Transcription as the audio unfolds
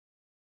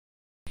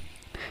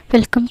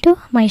Welcome to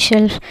my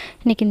shelf.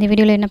 இன்றைக்கி இந்த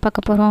வீடியோவில் என்ன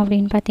பார்க்க போகிறோம்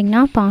அப்படின்னு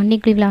பார்த்தீங்கன்னா,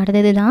 பாண்டிக்குழி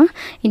விளையாடுறது தான்.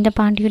 இந்த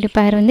பாண்டியோட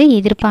பேர் வந்து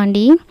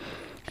எதிர்பாண்டி.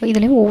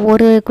 இதில்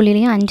ஒவ்வொரு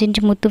குழிலையும்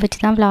 5 முத்து வச்சு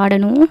தான்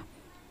விளையாடணும்.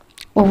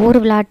 ஒவ்வொரு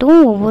விளையாட்டும்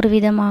ஒவ்வொரு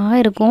விதமாக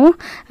இருக்கும்.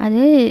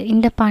 அது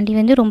இந்த பாண்டி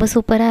வந்து ரொம்ப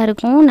சூப்பராக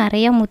இருக்கும்.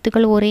 நிறையா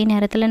முத்துக்கள் ஒரே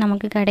நேரத்தில்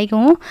நமக்கு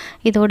கிடைக்கும்.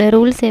 இதோட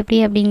ரூல்ஸ் எப்படி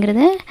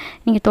அப்படிங்கிறத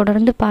நீங்கள்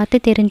தொடர்ந்து பார்த்து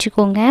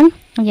தெரிஞ்சுக்கோங்க.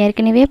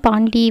 ஏற்கனவே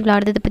பாண்டி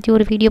விளையாடுறதை பற்றி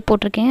ஒரு வீடியோ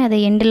போட்டிருக்கேன், அதை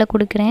எண்டில்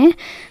கொடுக்குறேன்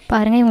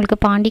பாருங்கள். இவங்களுக்கு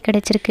பாண்டி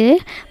கிடச்சிருக்கு.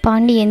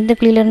 பாண்டி எந்த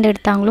குழியிலேருந்து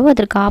எடுத்தாங்களோ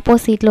அதற்கு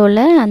ஆப்போசிட்டில்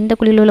உள்ள அந்த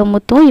குழியில் உள்ள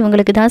முத்தும்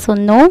இவங்களுக்கு தான்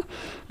சொந்தம்.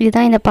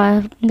 இதுதான்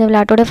இந்த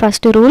விளையாட்டோட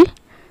ஃபஸ்ட்டு ரூல்.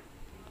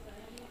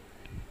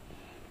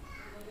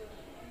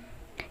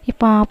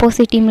 இப்போ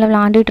ஆப்போசிட் டீமில்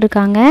விளாண்டுட்டு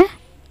இருக்காங்க.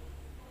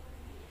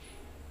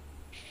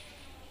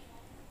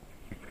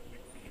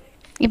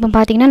 இப்போ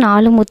பார்த்திங்கன்னா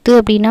 4 முத்து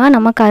அப்படின்னா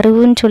நம்ம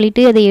கருவுன்னு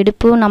சொல்லிட்டு அதை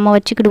எடுப்போம், நம்ம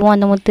வச்சுக்கிடுவோம்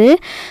அந்த முத்து.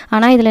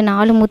 ஆனால் இதில்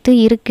 4 முத்து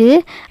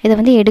இருக்குது. இதை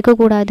வந்து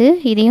எடுக்கக்கூடாது.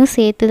 இதையும்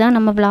சேர்த்து தான்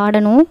நம்ம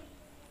விளாடணும்.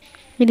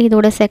 இது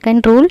இதோட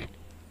செகண்ட் ரூல்.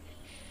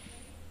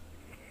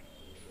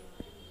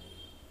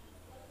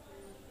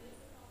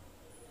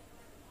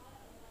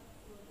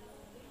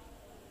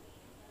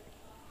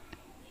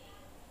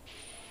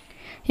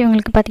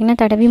 இவங்களுக்கு பார்த்திங்கன்னா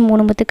தடவி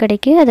 3 முத்து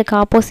கிடைக்கு. அதுக்கு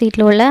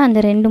ஆப்போசிட்டில் உள்ள அந்த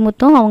 2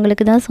 முத்தும்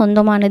அவங்களுக்கு தான்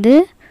சொந்தமானது.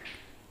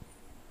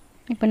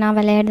 இப்போ நான்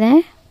விளையாடுறேன்.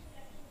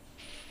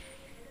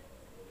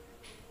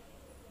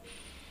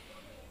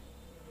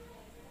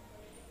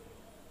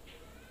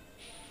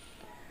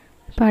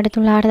 இப்போ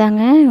அடுத்து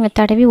விளையாடுறாங்க. இவங்க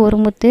தடவி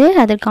 1 முத்து,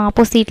 அதுக்கு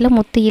ஆப்போசிட்டில்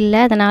முத்து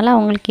இல்லை, அதனால்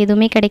அவங்களுக்கு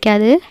எதுவுமே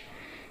கிடைக்காது.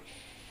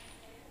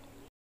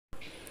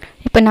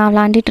 இப்போ நான்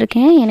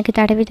விளாண்டுட்ருக்கேன். எனக்கு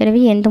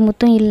தடவி எந்த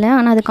முத்தும் இல்லை,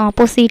 ஆனால் அதுக்கு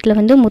ஆப்போசிட்டில்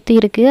வந்து முத்து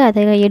இருக்குது,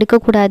 அதை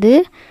எடுக்கக்கூடாது.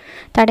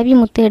 தடவி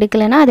முத்து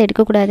எடுக்கலைன்னா அதை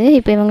எடுக்கக்கூடாது.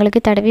 இப்போ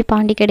இவங்களுக்கு தடவி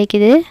பாண்டி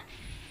கிடைக்குது.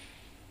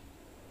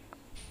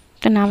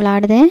 இப்போ நான்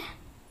விளாடுதேன்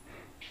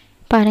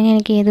பாருங்கள்.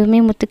 எனக்கு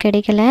எதுவுமே முத்து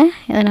கிடைக்கல,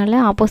 அதனால்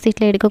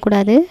ஆப்போசிட்டில்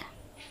எடுக்கக்கூடாது.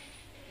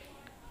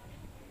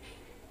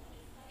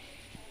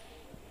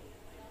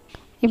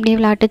 இப்படியே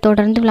விளையாட்டு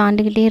தொடர்ந்து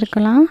விளாண்டுக்கிட்டே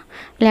இருக்கலாம்.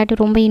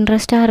 விளையாட்டு ரொம்ப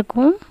இன்ட்ரெஸ்டாக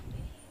இருக்கும்.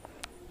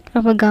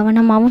 ரொம்ப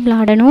கவனமாகவும்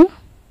விளாடணும்.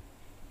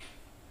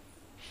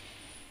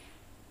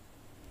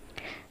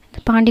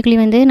 பாண்டிக்குழி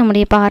வந்து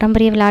நம்முடைய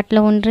பாரம்பரிய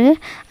விளையாட்டில் ஒன்று.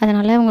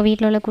 அதனால் உங்கள்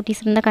வீட்டில் உள்ள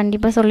குட்டீஸ் இருந்தால்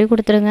கண்டிப்பாக சொல்லி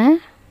கொடுத்துருங்க.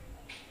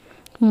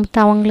 முத்து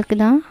அவங்களுக்கு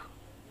தான்.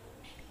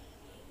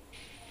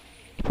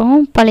 இப்போ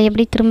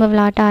பழையபடி திரும்ப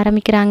விளையாட்ட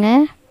ஆரம்பிக்கிறாங்க.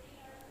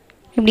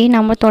 இப்படி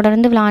நம்ம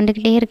தொடர்ந்து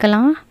விளாண்டுக்கிட்டே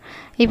இருக்கலாம்.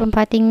 இப்போ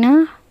பார்த்திங்கன்னா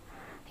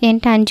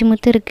என்கிட்ட 5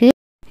 முத்து இருக்குது.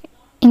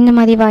 இந்த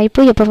மாதிரி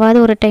வாய்ப்பு எப்போவாவது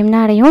ஒரு டைம்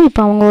தான் அடையும்.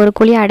 இப்போ அவங்க ஒரு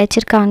குழி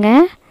அடைச்சிருக்காங்க.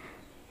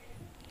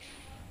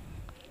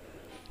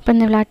 இப்போ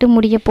இந்த விளையாட்டு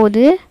முடிய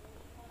போகுது.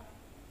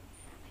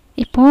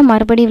 இப்போது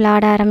மறுபடியும்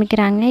விளையாட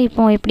ஆரம்பிக்கிறாங்க.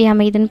 இப்போ எப்படி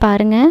அமையுதுன்னு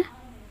பாருங்கள்.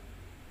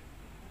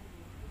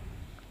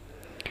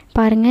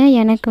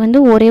 எனக்கு வந்து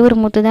ஒரே ஒரு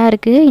முத்து தான்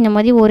இருக்குது. இந்த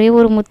மாதிரி ஒரே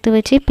ஒரு முத்து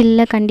வச்சு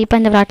பிள்ளை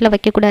கண்டிப்பாக இந்த விளையாட்டில்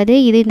வைக்கக்கூடாது.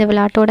 இது இந்த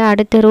விளையாட்டோட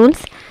அடுத்த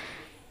ரூல்ஸ்.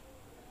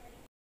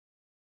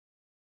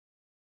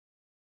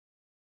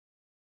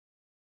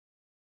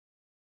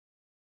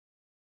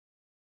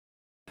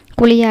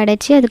 குழியை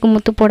அடைச்சி அதுக்கு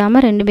முத்து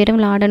போடாமல் 2 பேரும்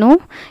விளையாடணும்.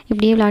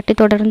 இப்படியே விளையாட்டு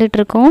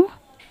தொடர்ந்துட்டுருக்கோம்.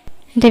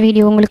 இந்த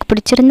வீடியோ உங்களுக்கு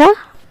பிடிச்சிருந்தா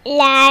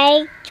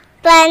லைக்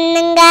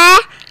பண்ணுங்க,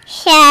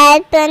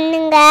 ஷேர்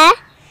பண்ணுங்க,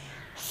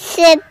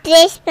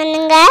 சப்ஸ்கிரைப்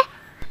பண்ணுங்க.